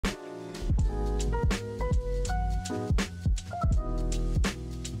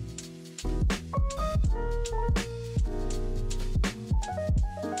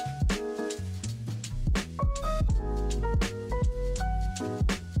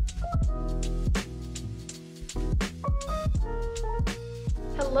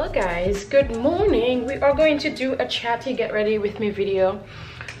Hello guys, good morning. We are going to do a chatty get ready with me video.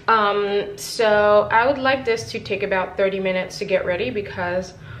 So I would like this to take about 30 minutes to get ready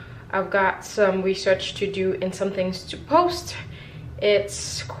because I've got some research to do and some things to post.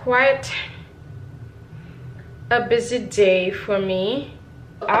 It's quite a busy day for me.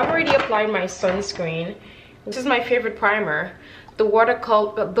 I've already applied my sunscreen. This is my favorite primer, the water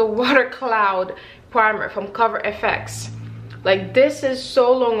cloud primer from Cover FX. Like, this is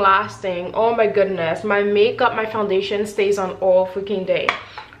so long lasting. Oh my goodness, my makeup, my foundation stays on all freaking day.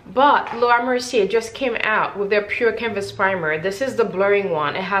 But Laura Mercier just came out with their Pure Canvas primer. This is the blurring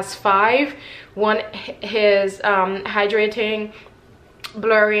one. It has 5. One is hydrating,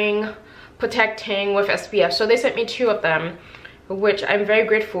 blurring, protecting with SPF. So they sent me 2 of them, which I'm very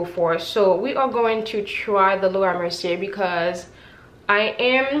grateful for. So we are going to try the Laura Mercier because I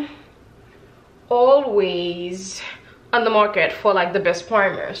am always on the market for like the best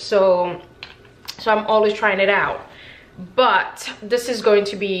primer, so I'm always trying it out. But this is going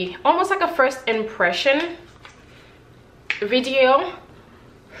to be almost like a first impression video.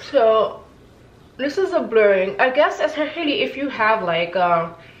 So this is a blurring, I guess, especially if you have like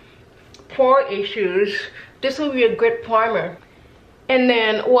pore issues, this will be a great primer. And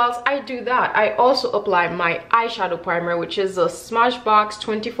then whilst I do that, I also apply my eyeshadow primer, which is a Smashbox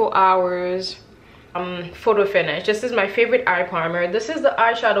 24 hours photo finish. This is my favorite eye primer. This is the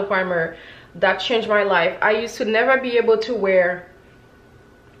eyeshadow primer that changed my life. I used to never be able to wear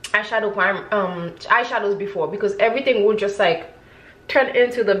eyeshadows before because everything would just like turn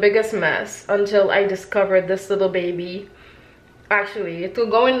into the biggest mess until I discovered this little baby. Actually,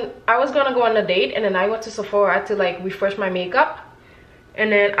 I was gonna go on a date, and then I went to Sephora to like refresh my makeup.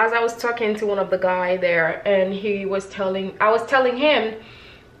 And then as I was talking to one of the guy there, and I was telling him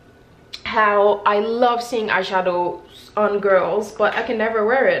how I love seeing eyeshadows on girls, but I can never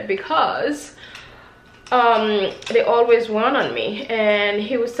wear it because they always run on me. And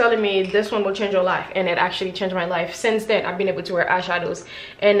he was telling me this one will change your life, and it actually changed my life. Since then, I've been able to wear eyeshadows.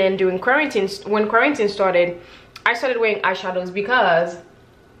 And then during quarantine, when quarantine started, I started wearing eyeshadows because,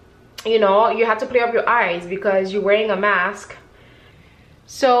 you know, you have to play up your eyes because you're wearing a mask.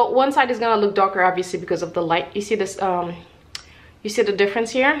 So one side is gonna look darker, obviously, because of the light. You see this you see the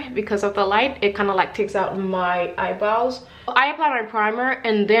difference here? Because of the light, it kind of like takes out my eyebrows. I apply my primer,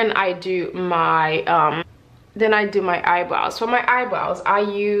 and then I do my eyebrows. For my eyebrows, I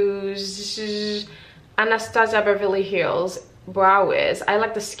use Anastasia Beverly Hills Brow Wiz. I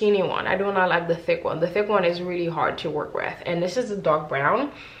like the skinny one. I do not like the thick one. The thick one is really hard to work with, and this is the dark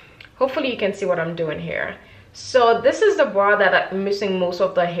brown. Hopefully you can see what I'm doing here. So this is the brow that I'm missing most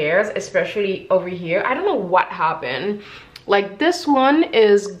of the hairs, especially over here. I don't know what happened. Like, this one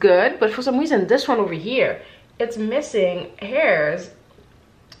is good, but for some reason this one over here, it's missing hairs.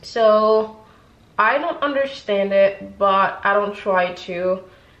 So I don't understand it, but I don't try to.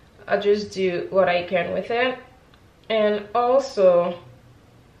 I just do what I can with it. And also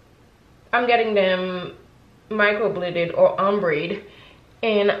I'm getting them microbladed or ombreed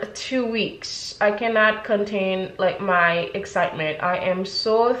in 2 weeks. I cannot contain like my excitement. I am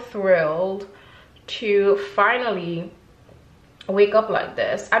so thrilled to finally wake up like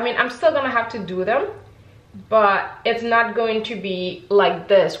this. I mean, I'm still gonna have to do them, but it's not going to be like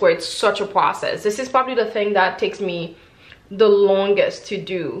this where it's such a process. This is probably the thing that takes me the longest to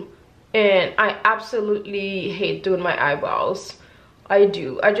do, and I absolutely hate doing my eyebrows. I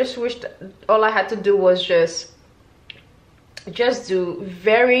do. I just wish all I had to do was just do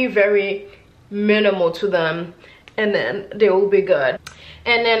very, very minimal to them, and then they will be good.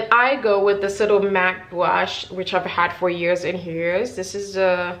 And then I go with this little MAC blush, which I've had for years and years. This is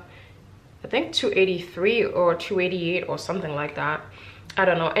I think 283 or 288 or something like that. I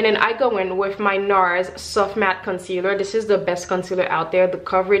don't know. And then I go in with my NARS Soft Matte Concealer. This is the best concealer out there. The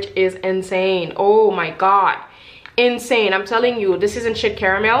coverage is insane. Oh my god, insane. I'm telling you, this isn't shit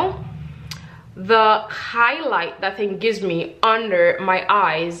caramel. The highlight that thing gives me under my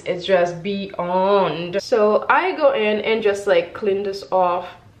eyes is just beyond. So I go in and just like clean this off.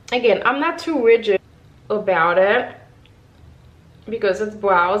 Again, I'm not too rigid about it because it's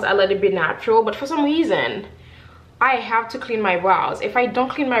brows. I let it be natural, but for some reason I have to clean my brows. If I don't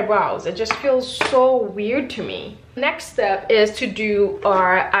clean my brows, it just feels so weird to me. Next step is to do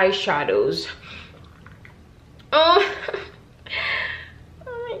our eyeshadows.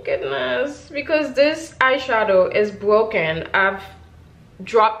 Goodness, because this eyeshadow is broken. I've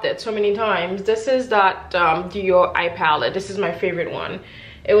dropped it so many times. This is that Dior eye palette. This is my favorite one.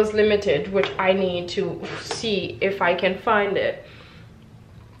 It was limited, which I need to see if I can find it.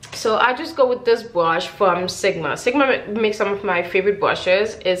 So I just go with this brush from Sigma. Sigma makes some of my favorite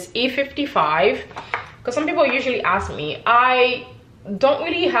brushes. It's E55, because some people usually ask me. I don't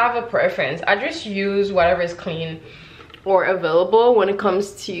really have a preference. I just use whatever is clean or available when it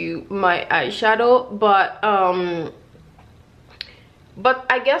comes to my eyeshadow, but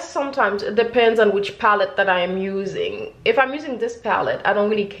I guess sometimes it depends on which palette that I am using. If I'm using this palette, I don't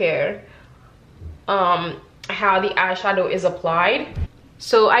really care how the eyeshadow is applied.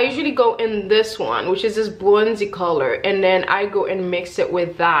 So I usually go in this one, which is this bronzy color, and then I go and mix it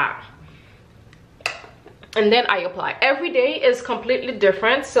with that, and then I apply. Every day is completely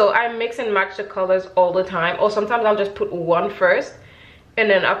different, so I mix and match the colors all the time. Or sometimes I'll just put one first and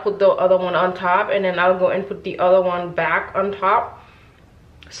then I'll put the other one on top, and then I'll go and put the other one back on top.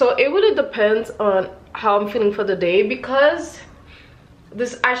 So it really depends on how I'm feeling for the day, because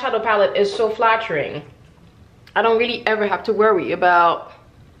this eyeshadow palette is so flattering. I don't really ever have to worry about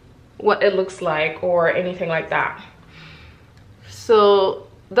what it looks like or anything like that. So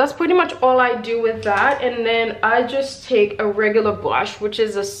that's pretty much all I do with that. And then I just take a regular brush, which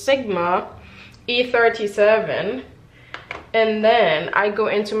is a Sigma E37, and then I go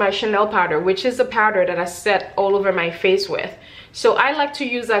into my Chanel powder, which is a powder that I set all over my face with. So I like to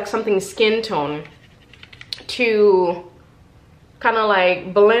use like something skin tone to kind of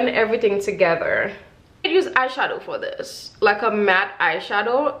like blend everything together. You can use eyeshadow for this, like a matte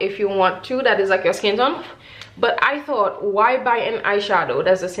eyeshadow if you want to, that is like your skin tone. But I thought, why buy an eyeshadow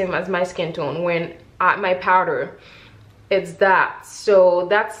that's the same as my skin tone when my powder it's that? So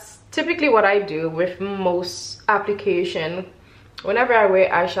that's typically what I do with most application. Whenever I wear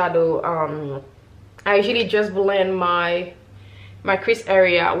eyeshadow, I usually just blend my crease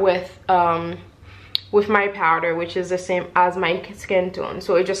area with my powder, which is the same as my skin tone.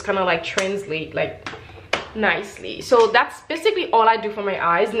 So it just kind of like translate like nicely. So that's basically all I do for my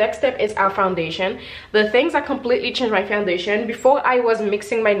eyes. Next step is our foundation. The things that completely changed my foundation: before I was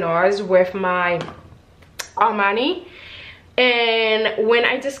mixing my NARS with my Armani, and when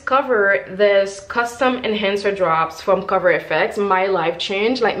I discovered this custom enhancer drops from Cover FX, my life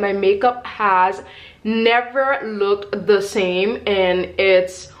changed. Like, my makeup has never looked the same, and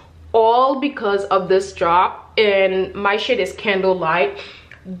it's all because of this drop. And my shade is Candlelight.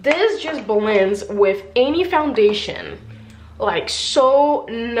 This just blends with any foundation like so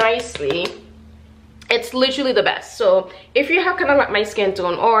nicely. It's literally the best. So if you have kind of like my skin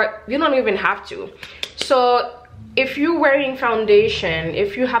tone, or you don't even have to, so if you're wearing foundation,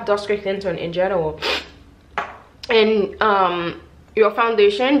 if you have dark skin tone in general, and your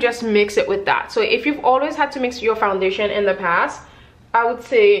foundation, just mix it with that. So if you've always had to mix your foundation in the past, I would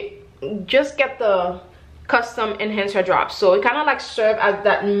say just get the custom enhancer drops. So it kind of like serve as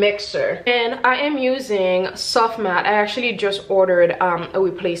that mixer. And I am using soft matte. I actually just ordered a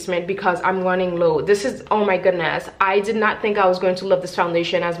replacement because I'm running low. This is, oh my goodness, I did not think I was going to love this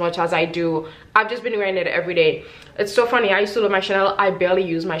foundation as much as I do. I've just been wearing it every day. It's so funny, I used to love my Chanel. I barely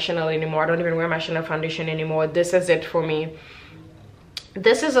use my Chanel anymore. I don't even wear my Chanel foundation anymore. This is it for me.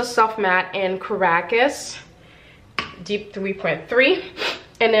 This is a soft matte in Caracas Deep 3.3.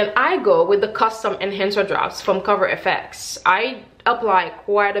 And then I go with the custom enhancer drops from Cover FX. I apply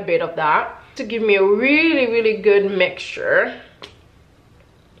quite a bit of that to give me a really good mixture.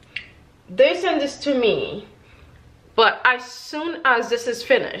 They send this to me, but as soon as this is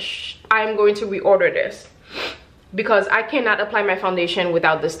finished, I'm going to reorder this, because I cannot apply my foundation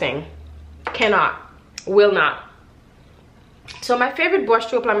without this thing. Cannot, will not. So my favorite brush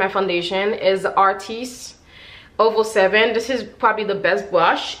to apply my foundation is the Artis Oval 7. This is probably the best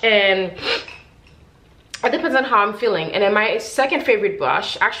brush, and it depends on how I'm feeling. And then my second favorite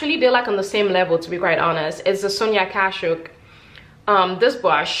brush, actually they're like on the same level to be quite honest, is the Sonia Kashuk. This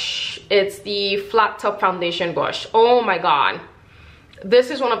brush, it's the flat top foundation brush. Oh my god,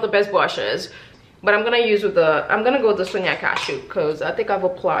 this is one of the best brushes. But I'm gonna go with the Sonia Kashuk because I think I've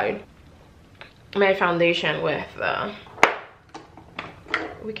applied my foundation with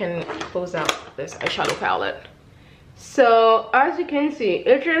we can close out this eyeshadow palette. So as you can see,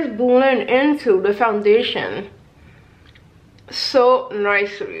 it just blends into the foundation so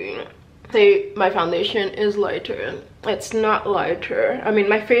nicely. Say my foundation is lighter. It's not lighter. I mean,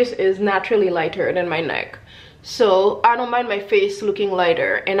 my face is naturally lighter than my neck, so I don't mind my face looking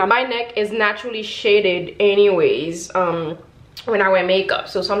lighter. And my neck is naturally shaded anyways when I wear makeup.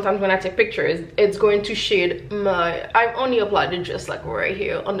 So sometimes when I take pictures, it's going to shade my... I've only applied it just like right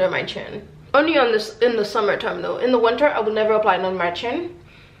here under my chin. Only on this in the summertime though. In the winter, I would never apply it on my chin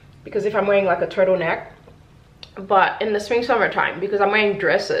because if I'm wearing like a turtleneck. But in the spring, summertime, because I'm wearing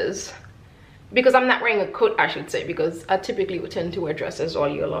dresses, because I'm not wearing a coat, I should say, because I typically would tend to wear dresses all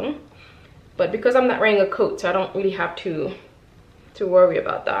year long. But because I'm not wearing a coat, so I don't really have to worry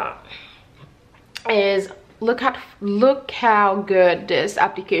about that. Is look how good this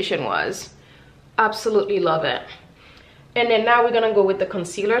application was. Absolutely love it. And then now we're gonna go with the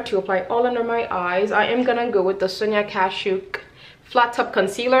concealer to apply all under my eyes. I am gonna go with the Sonia Kashuk Flat Top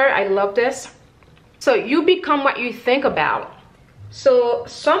Concealer. I love this. So you become what you think about. So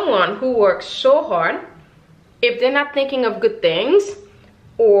someone who works so hard, if they're not thinking of good things,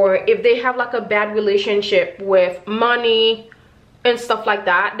 or if they have like a bad relationship with money and stuff like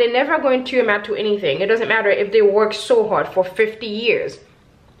that, they're never going to amount to anything. It doesn't matter if they work so hard for 50 years.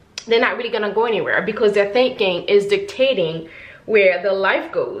 They're not really gonna go anywhere because their thinking is dictating where their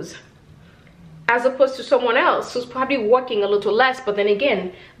life goes, as opposed to someone else who's probably working a little less, but then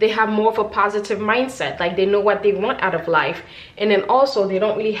again, they have more of a positive mindset. Like, they know what they want out of life, and then also they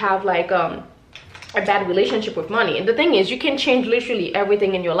don't really have like a bad relationship with money. And the thing is, you can change literally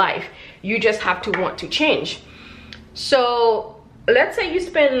everything in your life. You just have to want to change. So let's say you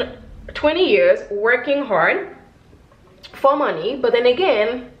spend 20 years working hard for money, but then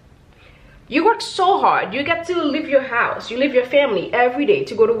again, you work so hard. You get to leave your house, you leave your family every day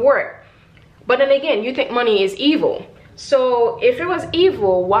to go to work. But then again, you think money is evil. So if it was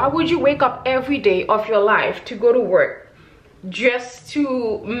evil, why would you wake up every day of your life to go to work just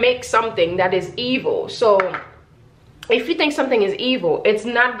to make something that is evil? So if you think something is evil, it's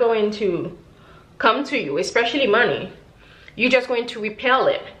not going to come to you, especially money. You're just going to repel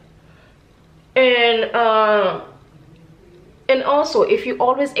it. And also, if you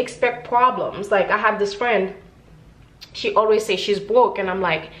always expect problems, like I have this friend, she always says she's broke, and I'm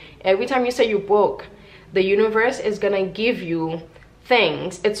like, every time you say you're broke, the universe is gonna give you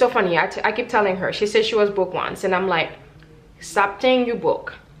things. It's so funny. I keep telling her, she said she was broke once, and I'm like, stop saying you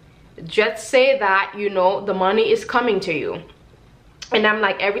broke. Just say that, you know, the money is coming to you. And I'm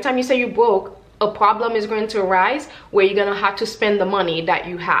like, every time you say you broke, a problem is going to arise where you're gonna have to spend the money that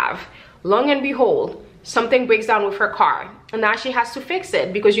you have. Long and behold, something breaks down with her car, and now she has to fix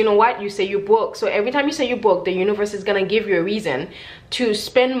it because, you know what, you say you broke. So every time you say you broke, the universe is gonna give you a reason to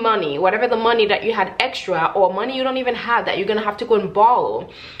spend money, whatever the money that you had extra, or money you don't even have that you're gonna have to go and borrow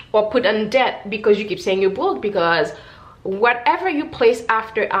or put in debt because you keep saying you broke. Because whatever you place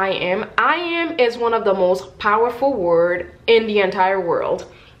after I am is one of the most powerful word in the entire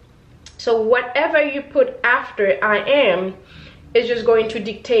world. So whatever you put after I am is just going to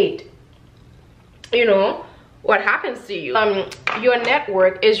dictate, you know, what happens to you. Your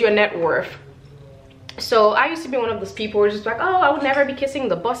network is your net worth. So I used to be one of those people who are just like, oh, I would never be kissing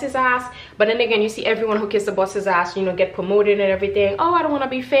the boss's ass. But then again, you see everyone who kissed the boss's ass, you know, get promoted and everything. Oh, I don't want to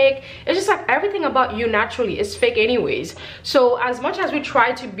be fake. It's just like everything about you naturally is fake anyways. So as much as we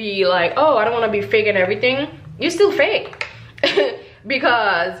try to be like, oh, I don't want to be fake and everything, you're still fake.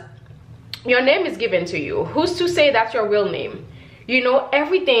 Because your name is given to you. Who's to say that's your real name? You know,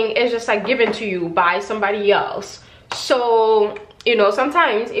 everything is just like given to you by somebody else. So, you know,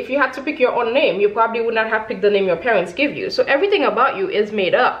 sometimes if you had to pick your own name, you probably would not have picked the name your parents give you. So everything about you is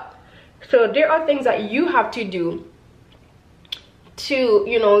made up. So there are things that you have to do to,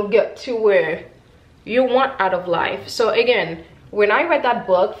 you know, get to where you want out of life. So again, when I read that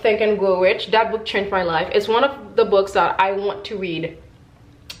book, Think and Grow Rich, that book changed my life. It's one of the books that I want to read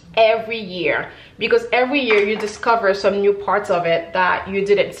every year, because every year you discover some new parts of it that you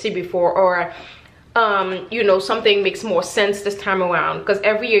didn't see before, or you know, something makes more sense this time around, because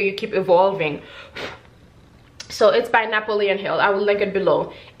every year you keep evolving. So it's by Napoleon Hill. I will link it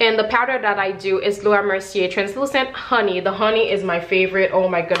below. And the powder that I do is Laura Mercier Translucent Honey. The honey is my favorite. Oh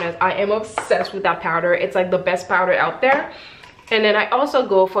my goodness, I am obsessed with that powder. It's like the best powder out there. And then I also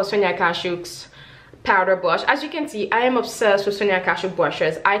go for Sonia Kashuk's powder brush. As you can see, I am obsessed with Sonia Kashuk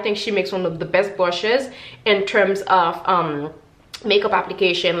brushes. I think she makes one of the best brushes in terms of makeup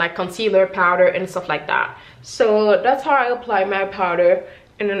application, like concealer, powder, and stuff like that. So that's how I apply my powder,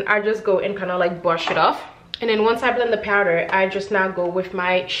 and then I just go and kind of like brush it off. And then once I blend the powder, I just now go with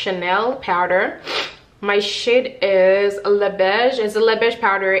my Chanel powder. My shade is Le Beige. It's a Le Beige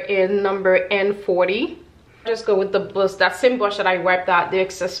powder in number N40. Just go with the brush, that same brush that I wiped out the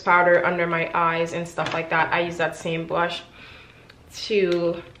excess powder under my eyes and stuff like that. I use that same brush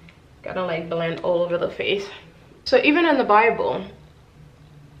to kind of like blend all over the face. So even in the Bible,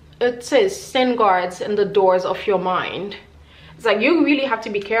 it says sin guards in the doors of your mind. It's like you really have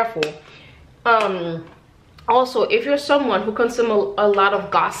to be careful. Also, if you're someone who consumes a lot of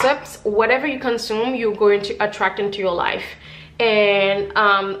gossips, whatever you consume, you're going to attract into your life. And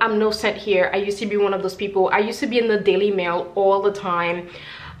I'm no saint here. I used to be one of those people. I used to be in the Daily Mail all the time.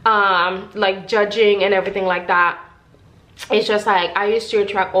 like judging and everything like that. It's just like I used to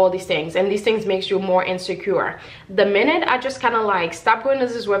attract all these things, and these things makes you more insecure. The minute I just kind of like stopped going to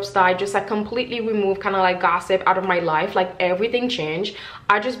this website, just like completely remove kind of like gossip out of my life, like everything changed.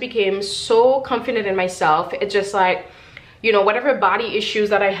 I just became so confident in myself. It's just like, you know, whatever body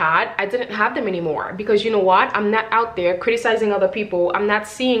issues that I had, I didn't have them anymore, because you know what, I'm not out there criticizing other people. I'm not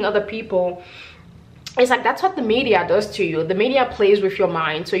seeing other people. It's like that's what the media does to you. The media plays with your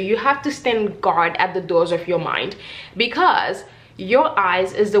mind, so you have to stand guard at the doors of your mind, because your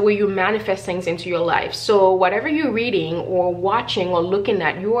eyes is the way you manifest things into your life. So whatever you're reading or watching or looking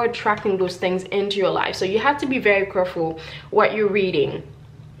at, you are attracting those things into your life. So you have to be very careful what you're reading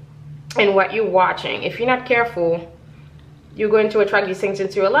and what you're watching. If you're not careful, you're going to attract these things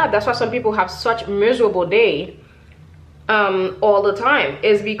into your life. That's why some people have such miserable day all the time,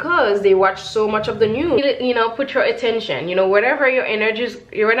 is because they watch so much of the news. You know, put your attention, you know, wherever your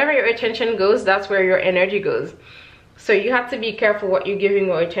attention goes, that's where your energy goes. So you have to be careful what you're giving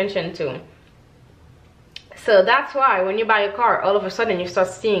your attention to. So that's why when you buy a car, all of a sudden you start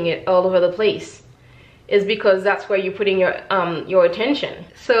seeing it all over the place. Is because that's where you're putting your attention.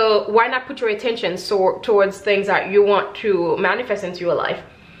 So why not put your attention towards things that you want to manifest into your life?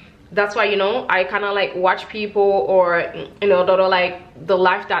 That's why, you know, I kind of like watch people, or you know, that are like the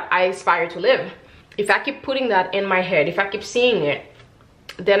life that I aspire to live. If I keep putting that in my head, if I keep seeing it,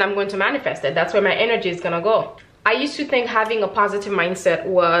 then I'm going to manifest it. That's where my energy is gonna go. I used to think having a positive mindset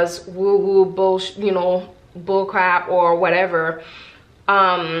was woo-woo bullshit, you know, bullcrap or whatever.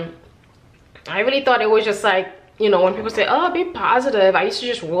 I really thought it was just like, you know, when people say, oh, be positive, I used to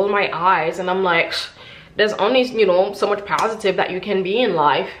just roll my eyes, and I'm like, there's only, you know, so much positive that you can be in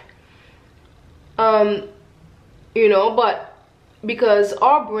life. You know, but because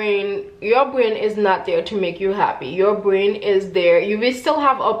your brain is not there to make you happy. Your brain is there, you will still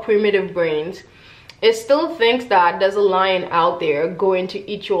have a primitive brain. It still thinks that there's a lion out there going to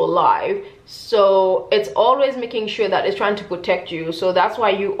eat you alive. So it's always making sure that it's trying to protect you. So that's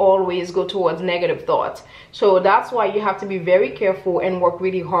why you always go towards negative thoughts. So that's why you have to be very careful and work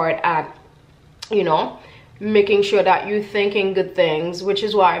really hard at, you know, making sure that you're thinking good things, which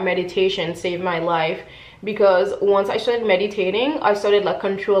is why meditation saved my life. Because once I started meditating, I started like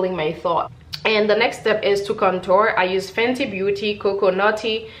controlling my thoughts. And the next step is to contour. I use Fenty Beauty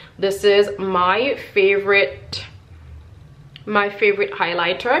Coconutty. This is my favorite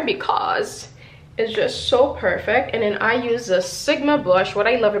highlighter because it's just so perfect. And then I use a Sigma brush. What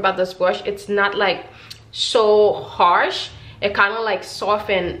I love about this brush, it's not like so harsh. It kind of like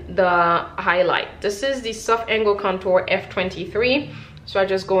soften the highlight. This is the Soft Angle Contour F23. So I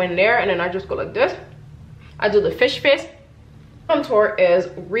just go in there and then I just go like this. I do the fish face. Contour is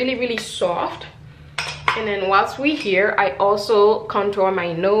really soft. And then whilst we're here, I also contour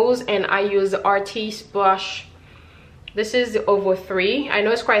my nose, and I use the Artiste brush. This is the Ovo 3. I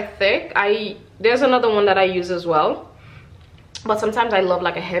know it's quite thick. There's another one that I use as well, but sometimes I love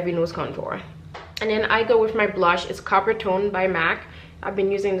like a heavy nose contour. And then I go with my blush. It's Copper Tone by MAC. I've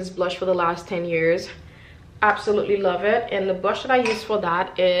been using this blush for the last 10 years. Absolutely love it. And the blush that I use for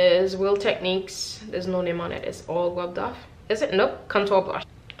that is Real Techniques. There's no name on it. It's all rubbed off. Is it? Nope. Contour blush.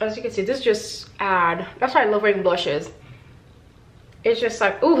 As you can see, this just that's why I love wearing blushes. It's just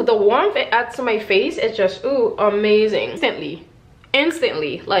like, ooh, the warmth it adds to my face. It's just, ooh, amazing.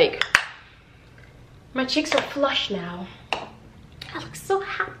 Instantly, like, my cheeks are flush now. I look so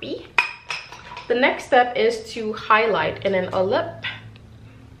happy. The next step is to highlight, and then a lip.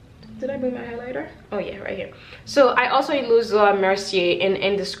 Did I bring my highlighter? Oh yeah, right here. So I also use Mercier in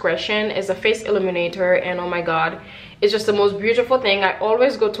Indiscretion. It's a face illuminator, and oh my god, it's just the most beautiful thing. I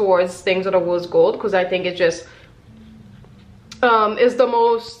always go towards things that are rose gold because I think it just is the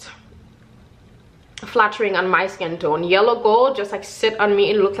most flattering on my skin tone. Yellow gold just like sit on me,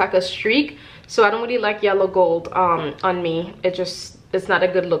 it looks like a streak. So I don't really like yellow gold on me. It's not a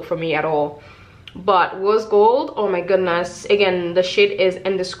good look for me at all. But rose gold, oh my goodness. Again, the shade is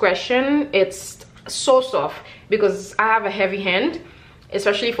Indiscretion. It's so soft because I have a heavy hand,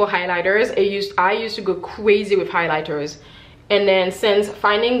 especially for highlighters. I used to go crazy with highlighters, and then since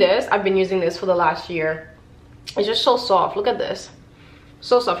finding this, I've been using this for the last year. It's just so soft. Look at this,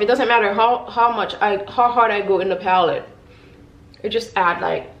 so soft. It doesn't matter how hard I go in the palette, it just add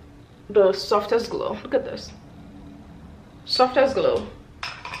like the softest glow. Look at this, softest glow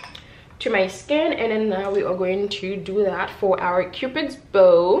to my skin. And then now we are going to do that for our Cupid's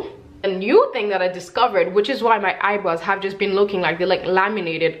bow. A new thing that I discovered, which is why my eyebrows have just been looking like they're like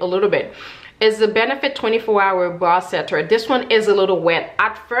laminated a little bit, is the Benefit 24-Hour Brow Setter. This one is a little wet.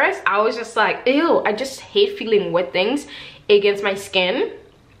 At first I was just like, ew, I just hate feeling wet things against my skin.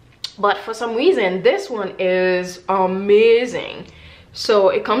 but for some reason this one is amazing. So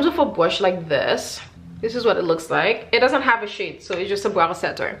it comes with a brush like this. This is what it looks like. It doesn't have a shade, so it's just a brow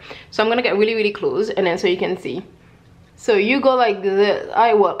setter. So I'm gonna get really close, and then so you can see. So you go like this.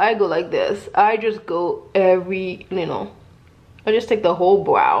 I go like this. I just go every, you know, I just take the whole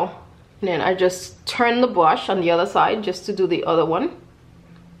brow, and then I just turn the brush on the other side just to do the other one,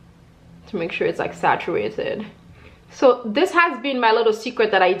 to make sure it's like saturated. So this has been my little secret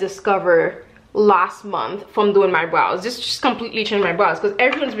that I discovered last month from doing my brows. This just completely changed my brows, because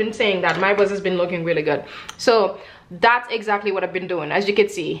everyone's been saying that my brows has been looking really good. So that's exactly what I've been doing. As you can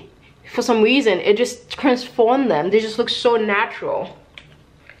see, for some reason it just transformed them. They just look so natural.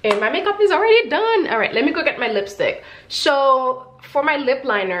 And my makeup is already done. All right, let me go get my lipstick. So for my lip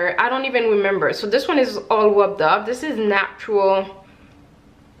liner, I don't even remember. So this one is all rubbed up. This is natural.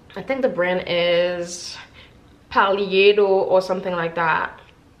 I think the brand is Palladio or something like that.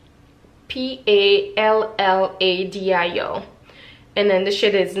 Palladio. And then the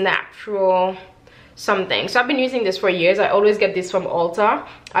shade is natural something. So I've been using this for years. I always get this from Ulta.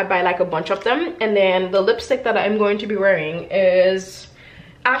 I buy like a bunch of them. And then the lipstick that I'm going to be wearing is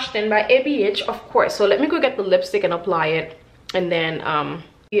Ashton by ABH, of course. So let me go get the lipstick and apply it. And then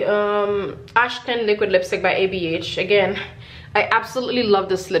Ashton liquid lipstick by ABH. Again, I absolutely love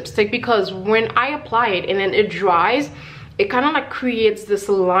this lipstick because when I apply it and then it dries, it kind of like creates this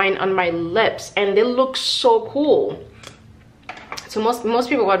line on my lips, and they look so cool. So most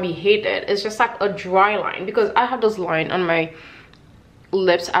people would be hated. It's just like a dry line, because I have this line on my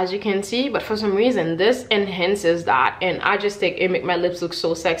lips, as you can see, but for some reason this enhances that, and I just take it, make my lips look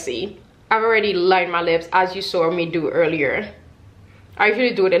so sexy. I've already lined my lips, as you saw me do earlier. I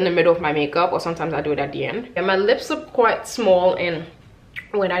usually do it in the middle of my makeup, or sometimes I do it at the end. And my lips look quite small and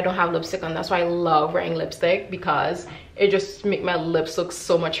when I don't have lipstick on. That's why I love wearing lipstick, because it just makes my lips look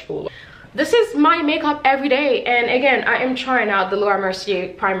so much fuller. This is my makeup every day, and again, I am trying out the Laura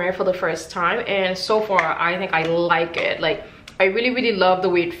Mercier primer for the first time, and so far I think I like it. Like, I really love the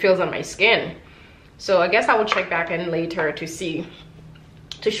way it feels on my skin. So I guess I will check back in later to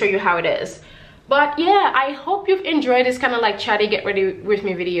show you how it is. But yeah, I hope you've enjoyed this kind of like chatty get ready with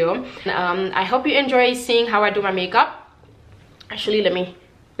me video. I hope you enjoy seeing how I do my makeup. Actually,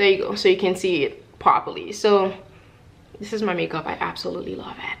 there you go, so you can see it properly. So this is my makeup. I absolutely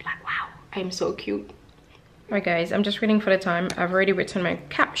love it. Like, wow, I'm so cute. Alright guys, I'm just waiting for the time. I've already written my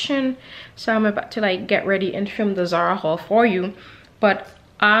caption, so I'm about to like get ready and film the Zara haul for you. But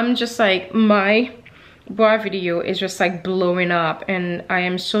I'm just like, my brow video is just like blowing up, and I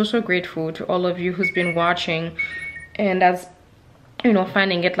am so grateful to all of you who's been watching, and that's, you know,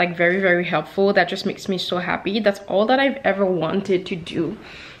 finding it like very helpful. That just makes me so happy. That's all that I've ever wanted to do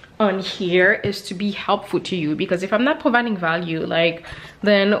on here, is to be helpful to you, because if I'm not providing value, like,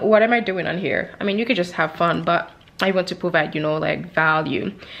 then what am I doing on here? I mean, you could just have fun, but I want to provide, you know, like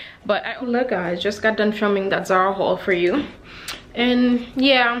value. But look guys, just got done filming that Zara haul for you, and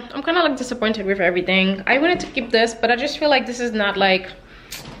yeah, I'm kind of like disappointed with everything. I wanted to keep this, but I just feel like this is not like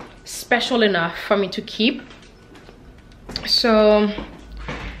special enough for me to keep. So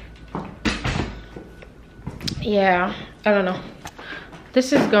yeah, I don't know.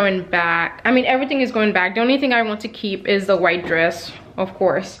 This is going back. I mean, everything is going back. The only thing I want to keep is the white dress, of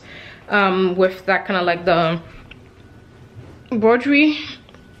course, with that kind of like the embroidery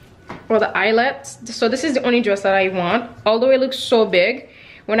or the eyelets. So this is the only dress that I want, although it looks so big.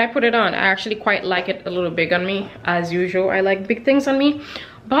 When I put it on, I actually quite like it a little big on me. As usual, I like big things on me,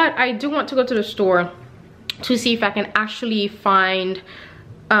 but I do want to go to the store to see if I can actually find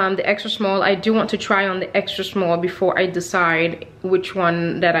the extra small. I do want to try on the extra small before I decide which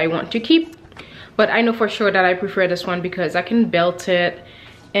one that I want to keep. But I know for sure that I prefer this one because I can belt it,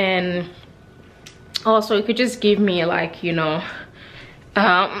 and also it could just give me like, you know,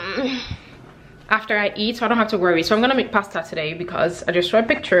 after I eat, so I don't have to worry. So I'm gonna make pasta today because I just saw a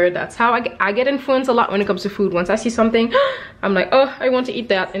picture. That's how I get influenced a lot when it comes to food. Once I see something, I'm like, oh, I want to eat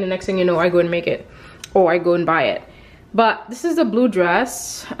that, and the next thing you know, I go and make it, or I go and buy it. But this is a blue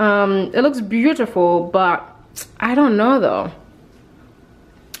dress. It looks beautiful, but I don't know though.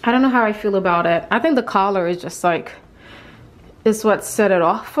 I don't know how I feel about it. I think the collar is just like, is what set it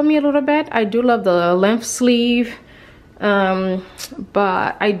off for me a little bit. I do love the length sleeve,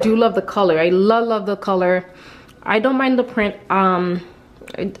 but I do love the color. I love the color. I don't mind the print.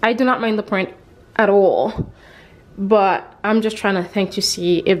 I do not mind the print at all. But I'm just trying to think to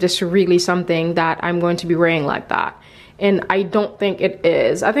see if this is really something that I'm going to be wearing like that. And I don't think it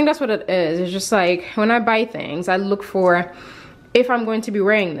is. I think that's what it is. It's just like, when I buy things, I look for if I'm going to be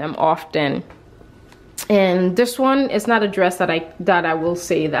wearing them often. And this one is not a dress that I will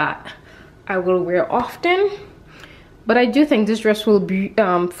say that I will wear often, but I do think this dress will be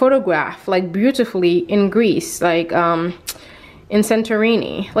photographed like beautifully in Greece, like in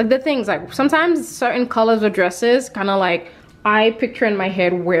Santorini. Like the things, like sometimes certain colors of dresses kind of like I picture in my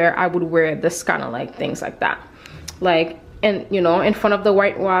head where I would wear this kind of like things like that, like, and you know, in front of the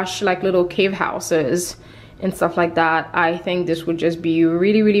whitewash like little cave houses and stuff like that. I think this would just be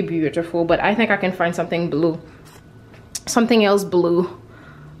really, really beautiful. But I think I can find something blue, something else blue,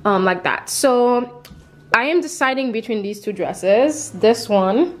 like that. So I am deciding between these two dresses, this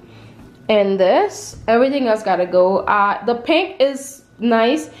one and this. Everything else gotta go. The pink is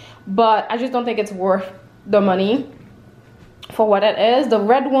nice, but I just don't think it's worth the money for what it is. The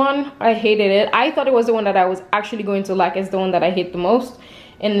red one, I hated it. I thought it was the one that I was actually going to like. It's the one that I hate the most.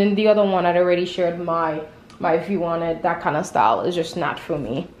 And then the other one, I'd already shared my view on it. That kind of style is just not for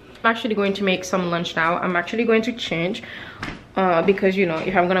me. I'm actually going to make some lunch now. I'm actually going to change because, you know,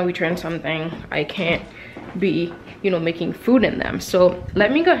 if I'm gonna return something, I can't be, you know, making food in them. So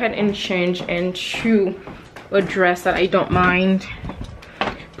let me go ahead and change into a dress that I don't mind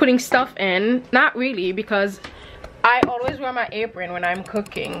putting stuff in. Not really, because I always wear my apron when I'm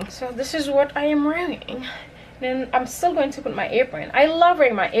cooking. So this is what I am wearing. Then I'm still going to put my apron. I love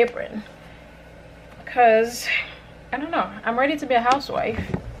wearing my apron because, I don't know, I'm ready to be a housewife,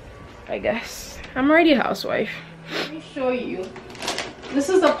 I guess. I'm already a housewife. Let me show you. This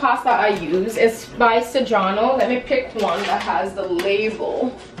is the pasta I use. It's by Sejano. Let me pick one that has the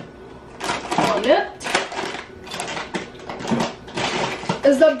label on it.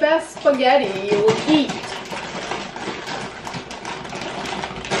 It's the best spaghetti you will eat.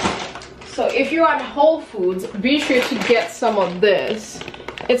 So if you're at Whole Foods, be sure to get some of this.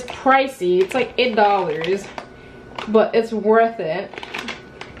 It's pricey. It's like $8, but it's worth it.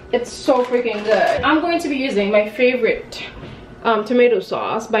 It's so freaking good. I'm going to be using my favorite tomato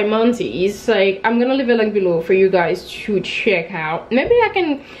sauce by Monty's. Like, I'm gonna leave a link below for you guys to check out. Maybe I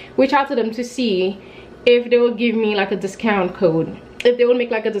can reach out to them to see if they will give me like a discount code. If they will make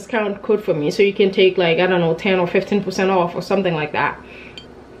like a discount code for me, so you can take like, I don't know, 10 or 15% off or something like that.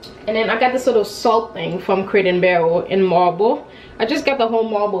 And then I got this little salt thing from Crate and Barrel in marble. I just got the whole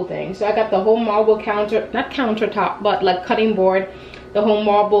marble thing. So I got the whole marble counter, not countertop, but like cutting board, the whole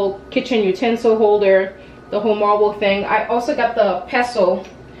marble kitchen utensil holder, the whole marble thing. I also got the pestle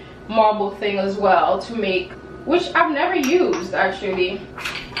marble thing as well to make, which I've never used actually.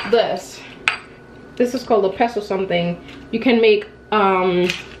 This is called a pestle something. You can make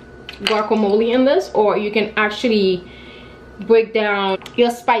guacamole in this, or you can actually break down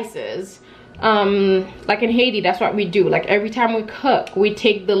your spices. Like in Haiti, that's what we do. Like every time we cook, we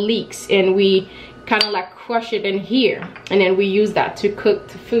take the leeks and we kind of like crush it in here, and then we use that to cook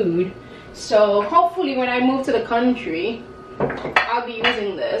the food. So hopefully when I move to the country, I'll be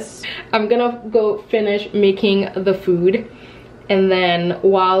using this. I'm gonna go finish making the food, and then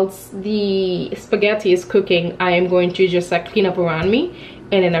whilst the spaghetti is cooking, I am going to just like clean up around me,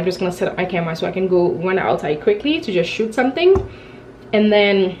 and then I'm just gonna set up my camera so I can go run outside quickly to just shoot something, and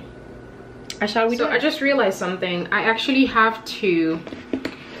then I shall be. So I just realized something. I actually have to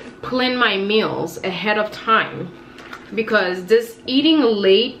plan my meals ahead of time, because this eating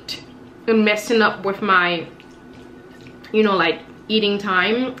late and messing up with my, you know, like eating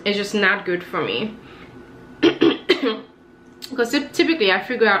time is just not good for me. Because typically I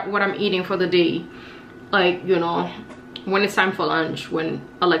figure out what I'm eating for the day, like, you know, when it's time for lunch, when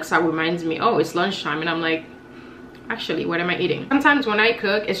Alexa reminds me, oh, it's lunchtime, and I'm like, actually, what am I eating? Sometimes when I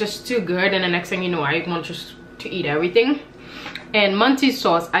cook, it's just too good, and the next thing you know, I want just to eat everything. And Monty's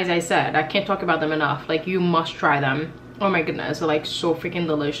sauce, as I said, I can't talk about them enough. Like, you must try them. Oh my goodness, they're like so freaking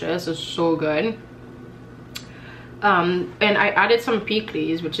delicious. It's so good. And I added some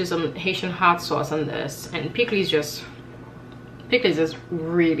pickles, which is some Haitian hot sauce on this, and pickles is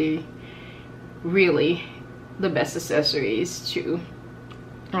really, really the best accessories to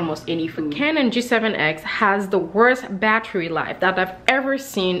almost any food. Canon G7X has the worst battery life that I've ever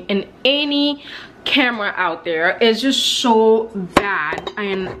seen in any camera out there. It's just so bad,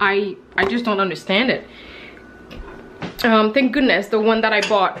 and I just don't understand it. Thank goodness the one that I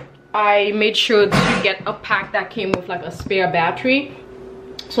bought, I made sure to get a pack that came with like a spare battery,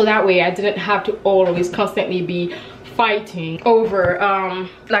 so that way I didn't have to always constantly be fighting over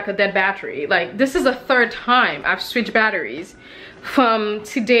like a dead battery. Like, this is the third time I've switched batteries from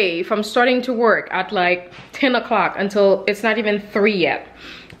today, from starting to work at like 10 o'clock until it's not even 3 yet.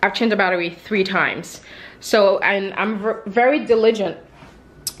 I've changed the battery 3 times. So, and I'm very diligent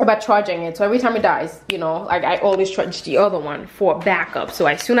about charging it. So every time it dies, you know, like I always charge the other one for backup. So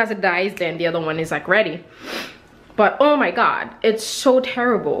as soon as it dies, then the other one is like ready. But oh my god, it's so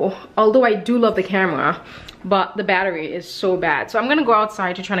terrible. Although I do love the camera, but the battery is so bad. So I'm gonna go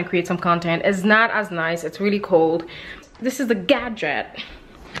outside to try to create some content. It's not as nice, it's really cold. This is the gadget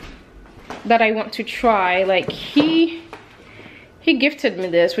that I want to try. Like he gifted me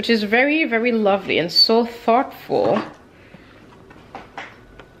this, which is very, very lovely and so thoughtful.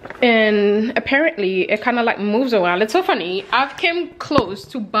 And apparently it kind of like moves around. It's so funny, I've came close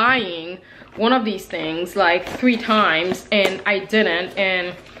to buying one of these things like 3 times and I didn't,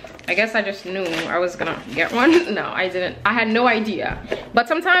 and I guess I just knew I was gonna get one. No, I didn't. I had no idea. But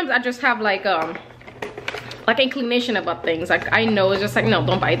sometimes I just have like inclination about things. Like I know it's just like, no,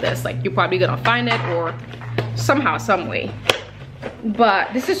 don't buy this. Like you're probably gonna find it or somehow, some way.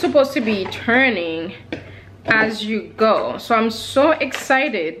 But this is supposed to be turning as you go. So I'm so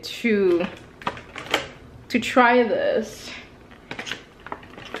excited to try this.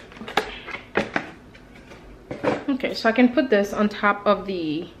 Okay, so I can put this on top of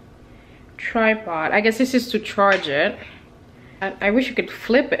the tripod. I guess this is to charge it. I wish you could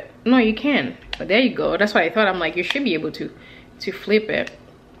flip it. No, you can. But there you go. That's what I thought. I'm like, you should be able to flip it.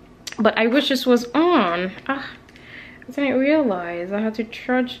 But I wish this was on. I didn't realize I had to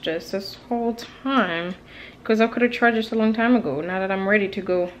charge this whole time, because I could have charged this a long time ago. Now that I'm ready to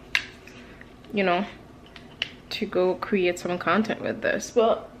go, you know, to go create some content with this.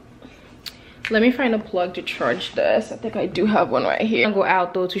 But let me find a plug to charge this. I think I do have one right here. I'll go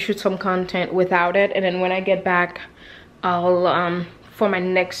out though to shoot some content without it, and then when I get back, I'll for my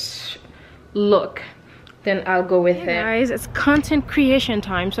next look, then I'll go with it. Guys, it's content creation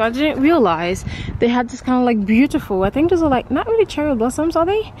time. So I didn't realize they had this kind of like beautiful, I think those are like not really cherry blossoms, are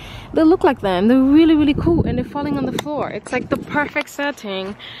they? They look like them. They're really, really cool, and they're falling on the floor. It's like the perfect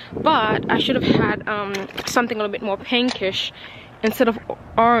setting, but I should have had something a little bit more pinkish instead of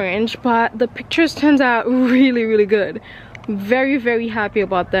orange. But the pictures turns out really, really good. Very, very happy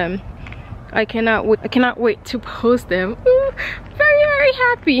about them. I cannot wait to post them. Ooh, very, very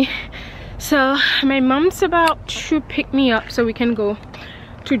happy. So my mom's about to pick me up so we can go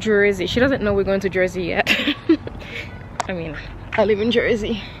to Jersey. She doesn't know we're going to Jersey yet. I mean, I live in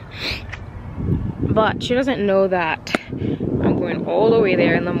Jersey, but she doesn't know that I'm going all the way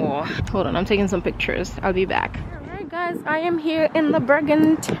there in the mall. Hold on, I'm taking some pictures. I'll be back. Guys, I am here in the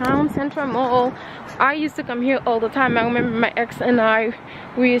Bergen Town Center Mall. I used to come here all the time. I remember my ex and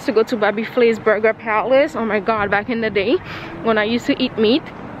we used to go to Bobby Flay's Burger Palace. Oh my god, back in the day when I used to eat meat.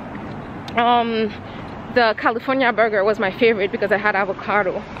 The California burger was my favorite because I had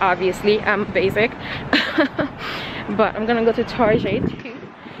avocado. Obviously, I'm basic. But I'm gonna go to Target to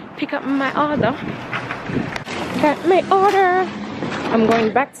pick up my order. Got my order. I'm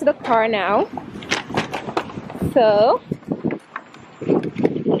going back to the car now, so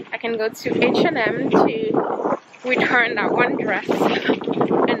I can go to H&M to return that one dress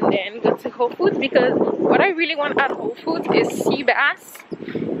and then go to Whole Foods, because what I really want at Whole Foods is sea bass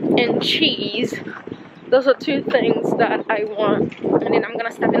and cheese. Those are 2 things that I want. And then I'm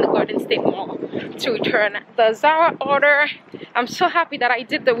gonna step in the Garden State Mall to return the Zara order. I'm so happy that I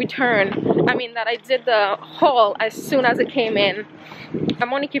did the return. I mean that I did the haul as soon as it came in.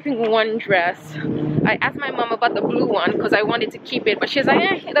 I'm only keeping one dress. I asked my mom about the blue one because I wanted to keep it, but she's like,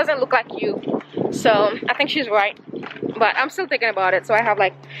 eh, it doesn't look like you. So I think she's right, but I'm still thinking about it. So I have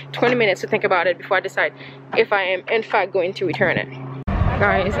like 20 minutes to think about it before I decide if I am in fact going to return it.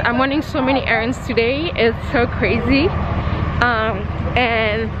 Guys, I'm running so many errands today. It's so crazy.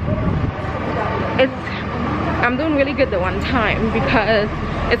 And I'm doing really good the one time because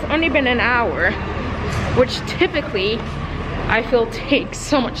it's only been an hour, which typically I feel takes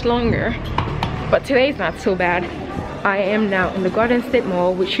so much longer. But today's not so bad. I am now in the Garden State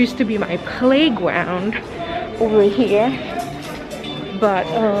Mall, which used to be my playground over here. But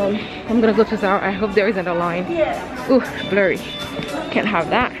I'm gonna go to Zara. I hope there isn't a line. Ooh, blurry. Can't have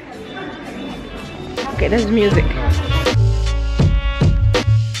that. Okay, there's music.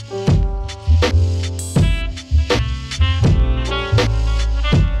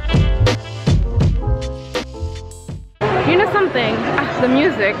 You know something? The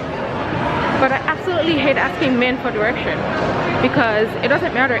music. But I absolutely hate asking men for direction, because it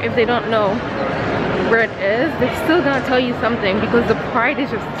doesn't matter if they don't know where it is. They're still gonna tell you something, because the pride is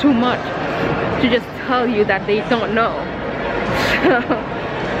just too much to just tell you that they don't know. So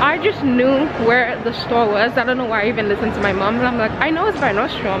I just knew where the store was. I don't know why I even listened to my mom, and I'm like, I know it's by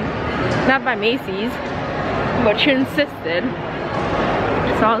Nordstrom, not by Macy's, but she insisted.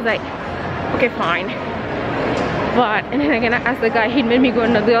 So I was like, okay, fine. But and then again I asked the guy, he made me go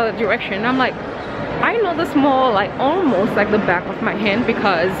in the other direction. I'm like, I know this mall like almost like the back of my hand,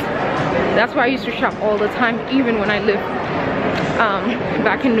 because that's where I used to shop all the time. Even when I lived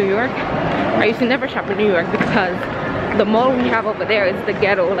back in New York, I used to never shop in New York because the mall we have over there is the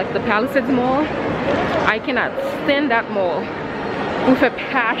ghetto, like the Palisades Mall. I cannot stand that mall with a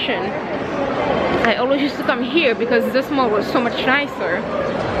passion. I always used to come here because this mall was so much nicer.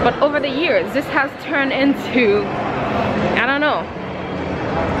 But over the years, this has turned into, I don't know,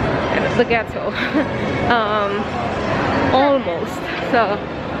 the ghetto. Almost. So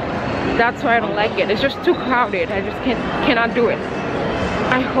that's why I don't like it. It's just too crowded. I just cannot do it.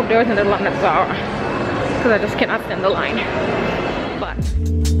 I hope there isn't a line at Zara, because I just cannot stand the line. But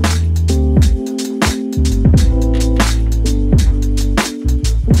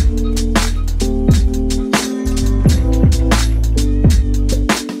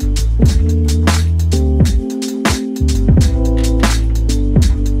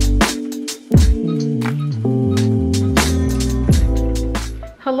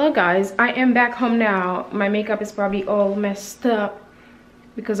hello guys, I am back home now. My makeup is probably all messed up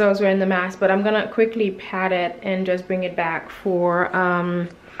because I was wearing the mask, but I'm gonna quickly pat it and just bring it back for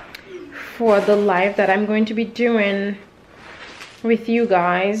the live that I'm going to be doing with you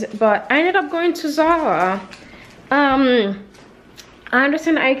guys. But I ended up going to Zara. I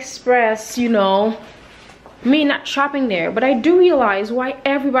understand I express, you know, me not shopping there, but I do realize why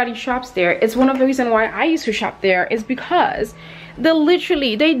everybody shops there. It's one of the reasons why I used to shop there, is because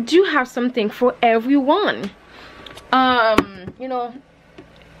they do have something for everyone. You know,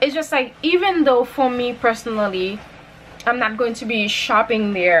 it's just like, even though for me personally, I'm not going to be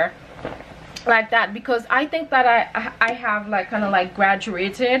shopping there like that, because I think that I have like kind of like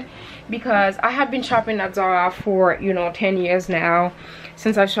graduated, because I have been shopping at Zara for, you know, 10 years now,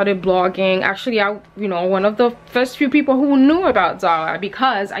 since I started blogging. Actually, you know, one of the first few people who knew about Zara,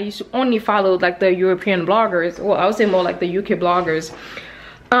 because I used to only follow like the European bloggers, well, I would say more like the UK bloggers.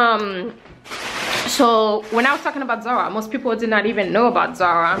 So when I was talking about Zara, most people did not even know about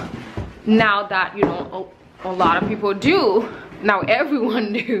Zara. Now that, you know, a lot of people do, now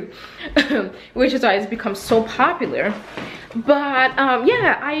everyone do, which is why it's become so popular. But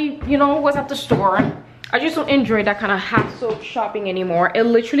yeah, I, you know, was at the store. I just don't enjoy that kind of hassle shopping anymore. It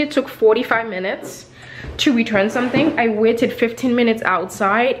literally took 45 minutes to return something. I waited 15 minutes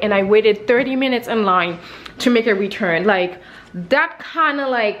outside and I waited 30 minutes in line to make a return. Like, that kind of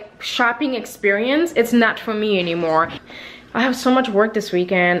like shopping experience, it's not for me anymore. I have so much work this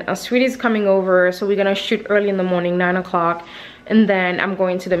weekend. Sweetie's coming over, so we're gonna shoot early in the morning, 9 o'clock. And then I'm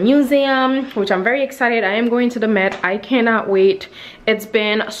going to the museum, which I'm very excited. I am going to the Met. I cannot wait. It's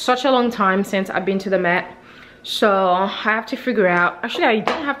been such a long time since I've been to the Met. So I have to figure out, actually I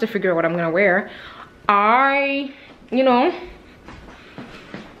don't have to figure out what I'm gonna wear. You know,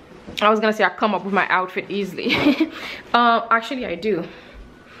 I was gonna say I come up with my outfit easily. Actually I do.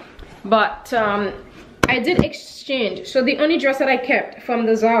 But I did exchange. So the only dress that I kept from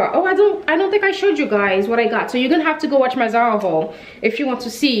the Zara, oh, I don't think I showed you guys what I got. So you're gonna have to go watch my Zara haul if you want to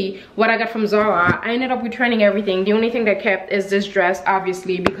see what I got from Zara. I ended up returning everything. The only thing that I kept is this dress,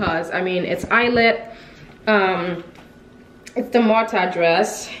 obviously, because I mean, it's eyelet. It's the Marta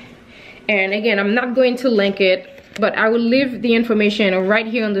dress. And again, I'm not going to link it, but I will leave the information right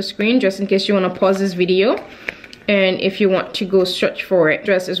here on the screen just in case you want to pause this video. And if you want to go search for it,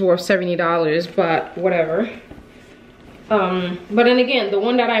 dress is worth $70, but whatever. But then again, the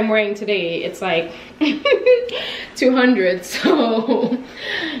one that I'm wearing today, it's like 200, so.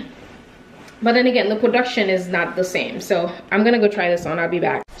 But then again, the production is not the same. So I'm gonna go try this on, I'll be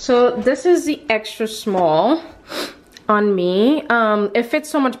back. So this is the extra small on me. It fits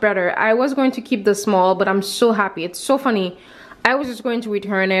so much better. I was going to keep the small, but I'm so happy. It's so funny. I was just going to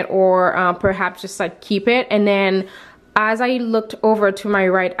return it, or perhaps just like keep it. And then as I looked over to my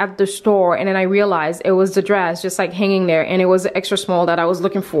right at the store, and then I realized it was the dress just like hanging there, and it was the extra small that I was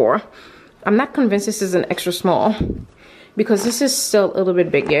looking for. I'm not convinced this is an extra small, because this is still a little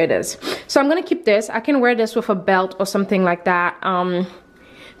bit big. Yeah, it is. So I'm gonna keep this. I can wear this with a belt or something like that.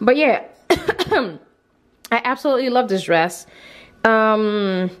 But yeah, I absolutely love this dress.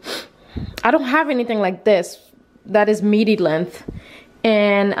 I don't have anything like this that is midi length,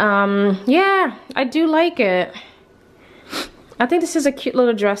 and yeah, I do like it. I think this is a cute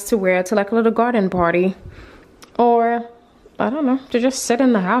little dress to wear to like a little garden party, or I don't know, to just sit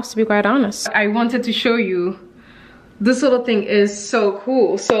in the house, to be quite honest. I wanted to show you, this little thing is so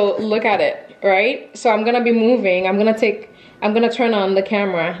cool. So look at it, right? So I'm gonna be moving, I'm gonna turn on the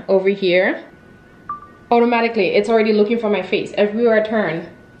camera over here. Automatically, it's already looking for my face everywhere I turn.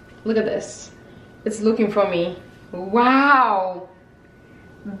 Look at this, it's looking for me. Wow,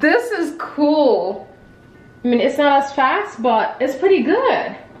 this is cool. I mean, it's not as fast, but it's pretty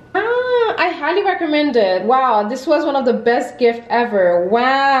good. I highly recommend it. Wow, this was one of the best gifts ever.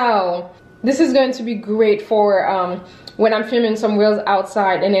 Wow, this is going to be great for when I'm filming some reels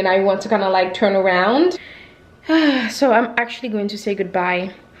outside and then I want to kind of like turn around. So I'm actually going to say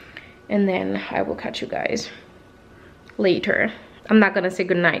goodbye and then I will catch you guys later. I'm not gonna say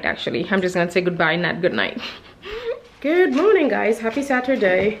goodnight actually. I'm just gonna say goodbye, not good night. Good morning guys, happy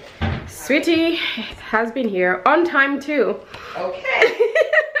Saturday. Sweetie has been here on time too. Okay.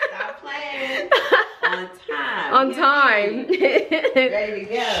 Stop playing. On time. On time. Ready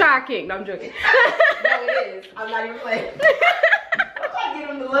to go. Shocking. No, I'm joking. No, it is. I'm not even playing. I'm trying to get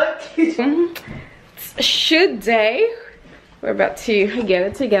him to look. Shoot day. We're about to get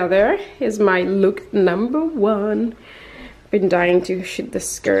it together. Here's my look number 1. Been dying to shoot the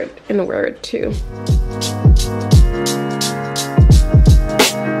skirt and wear it too.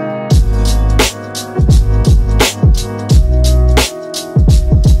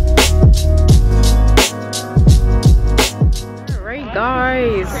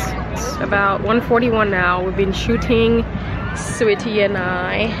 Guys, it's about 1:41 now. We've been shooting, Sweetie and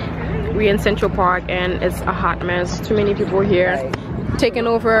I. We're in Central Park and it's a hot mess. Too many people here. Taking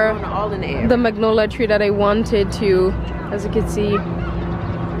over the magnolia tree that I wanted to, as you can see.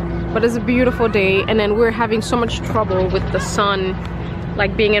 But it's a beautiful day and then we're having so much trouble with the sun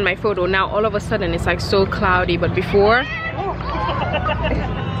like being in my photo. Now all of a sudden it's like so cloudy, but before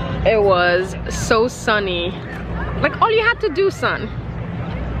it was so sunny. Like all you had to do, son,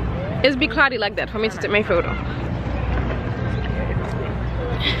 is be cloudy like that for me to take my photo.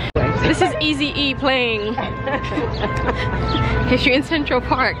 This is Easy E playing. If you're in Central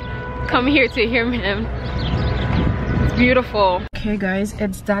Park, come here to hear him. It's beautiful. Okay guys,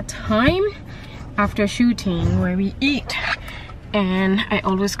 it's that time after shooting where we eat. And I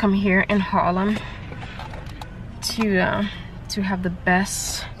always come here in Harlem to have the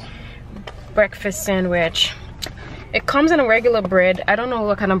best breakfast sandwich. It comes in a regular bread. I don't know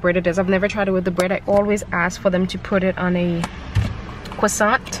what kind of bread it is. I've never tried it with the bread. I always ask for them to put it on a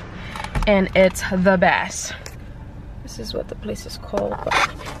croissant and it's the best. This is what the place is called.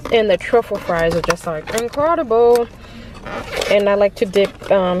 And the truffle fries are just like incredible. And I like to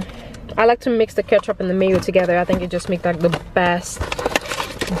dip, I like to mix the ketchup and the mayo together. I think it just makes like the best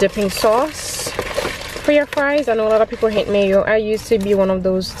dipping sauce for your fries. I know a lot of people hate mayo. I used to be one of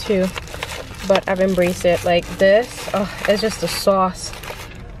those too, but I've embraced it. Like this, oh, it's just the sauce.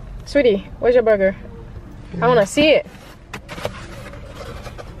 Sweetie, where's your burger? I want to see it.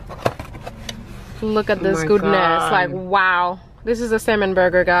 Look at this goodness. God. Like, wow. This is a salmon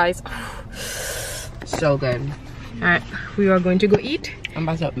burger, guys. So good. Alright, we are going to go eat. I'm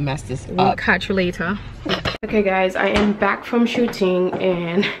about to mess this up. We'll catch you later. Okay guys, I am back from shooting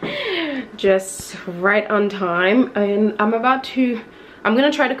and just right on time. And I'm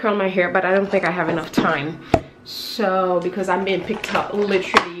gonna try to curl my hair, but I don't think I have enough time. So, because I'm being picked up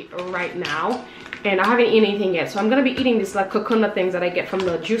literally right now. And I haven't eaten anything yet. So I'm gonna be eating these like coconut things that I get from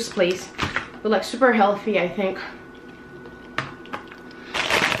the juice place. They're like super healthy, I think.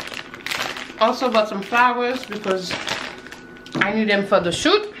 Also bought some flowers because I need them for the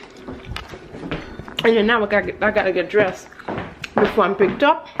shoot. And then now I gotta get dressed before I'm picked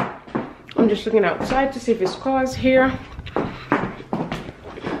up. I'm just looking outside to see if his car's here.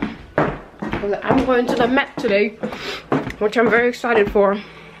 I'm going to the Met today, which I'm very excited for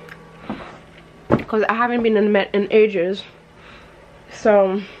because I haven't been in the Met in ages.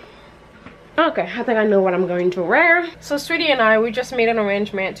 So okay, I think I know what I'm going to wear. So Sweetie and I, we just made an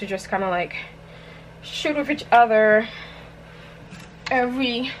arrangement to just kind of like shoot with each other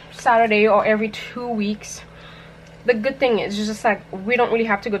every Saturday or every 2 weeks. The good thing is just like we don't really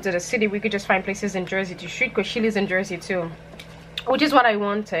have to go to the city. We could just find places in Jersey to shoot because she lives in Jersey too, which is what I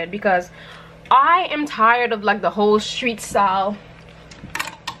wanted because I am tired of like the whole street style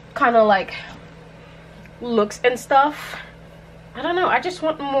kind of like looks and stuff. I don't know, I just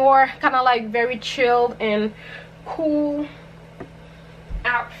want more kind of like very chilled and cool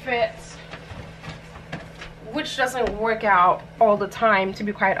outfits, which doesn't work out all the time, to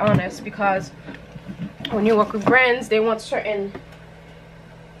be quite honest, because when you work with brands, they want certain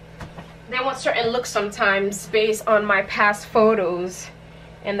looks sometimes based on my past photos,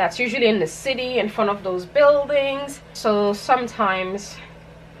 and that's usually in the city in front of those buildings. So sometimes,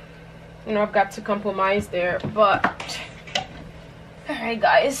 you know, I've got to compromise there. But alright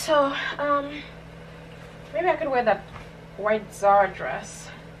guys, so maybe I could wear that white Zara dress.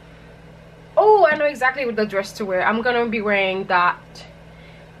 Oh, I know exactly what the dress to wear. I'm gonna be wearing that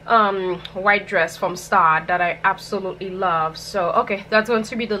white dress from Star that I absolutely love. So okay, that's going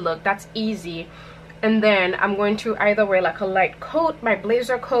to be the look. That's easy. And then I'm going to either wear like a light coat, my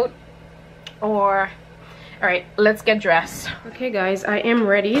blazer coat, or all right, let's get dressed. Okay guys, I am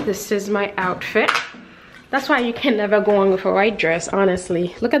ready. This is my outfit. That's why you can never go on with a white dress,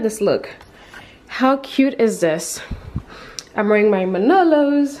 honestly. Look at this look. How cute is this? I'm wearing my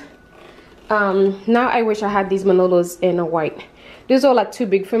Manolos. Now I wish I had these Manolos in a white. These are like too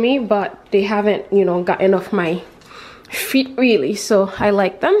big for me, but they haven't, you know, gotten off my feet really, so I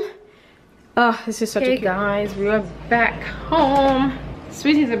like them. This is such a cute. Guys, we are back home.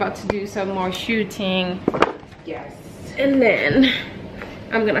 Sweetie's about to do some more shooting. Yes. And then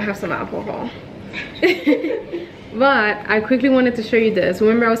I'm gonna have some alcohol. But I quickly wanted to show you this.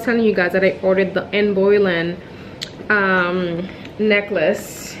 Remember I was telling you guys that I ordered the Anne Boleyn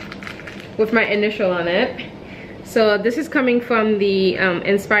necklace with my initial on it. So this is coming from the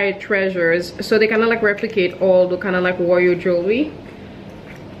Inspired Treasures. So they kind of like replicate all the kind of like warrior jewelry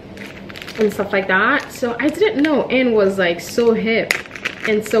and stuff like that. So I didn't know Anne was like so hip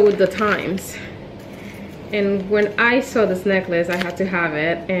and so with the times. And when I saw this necklace, I had to have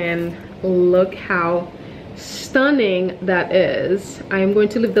it, and look how stunning that is. I am going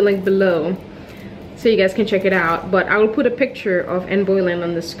to leave the link below so you guys can check it out, but I will put a picture of Anne Boleyn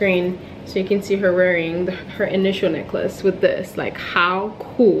on the screen so you can see her wearing her initial necklace with this. Like, how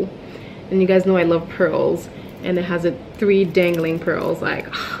cool. And you guys know I love pearls, and it has 3 dangling pearls. Like,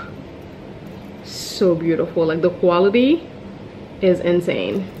 so beautiful. Like, the quality is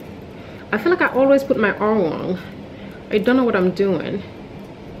insane. I feel like I always put my arm wrong. I don't know what I'm doing,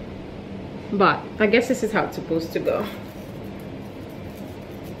 but I guess this is how it's supposed to go.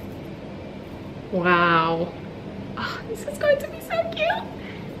 Wow. Oh, this is going to be so cute.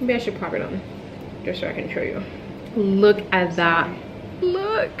 Maybe I should pop it on just so I can show you. Look at that.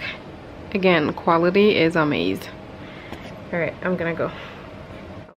 Look. Again, quality is amazing. All right, I'm gonna go.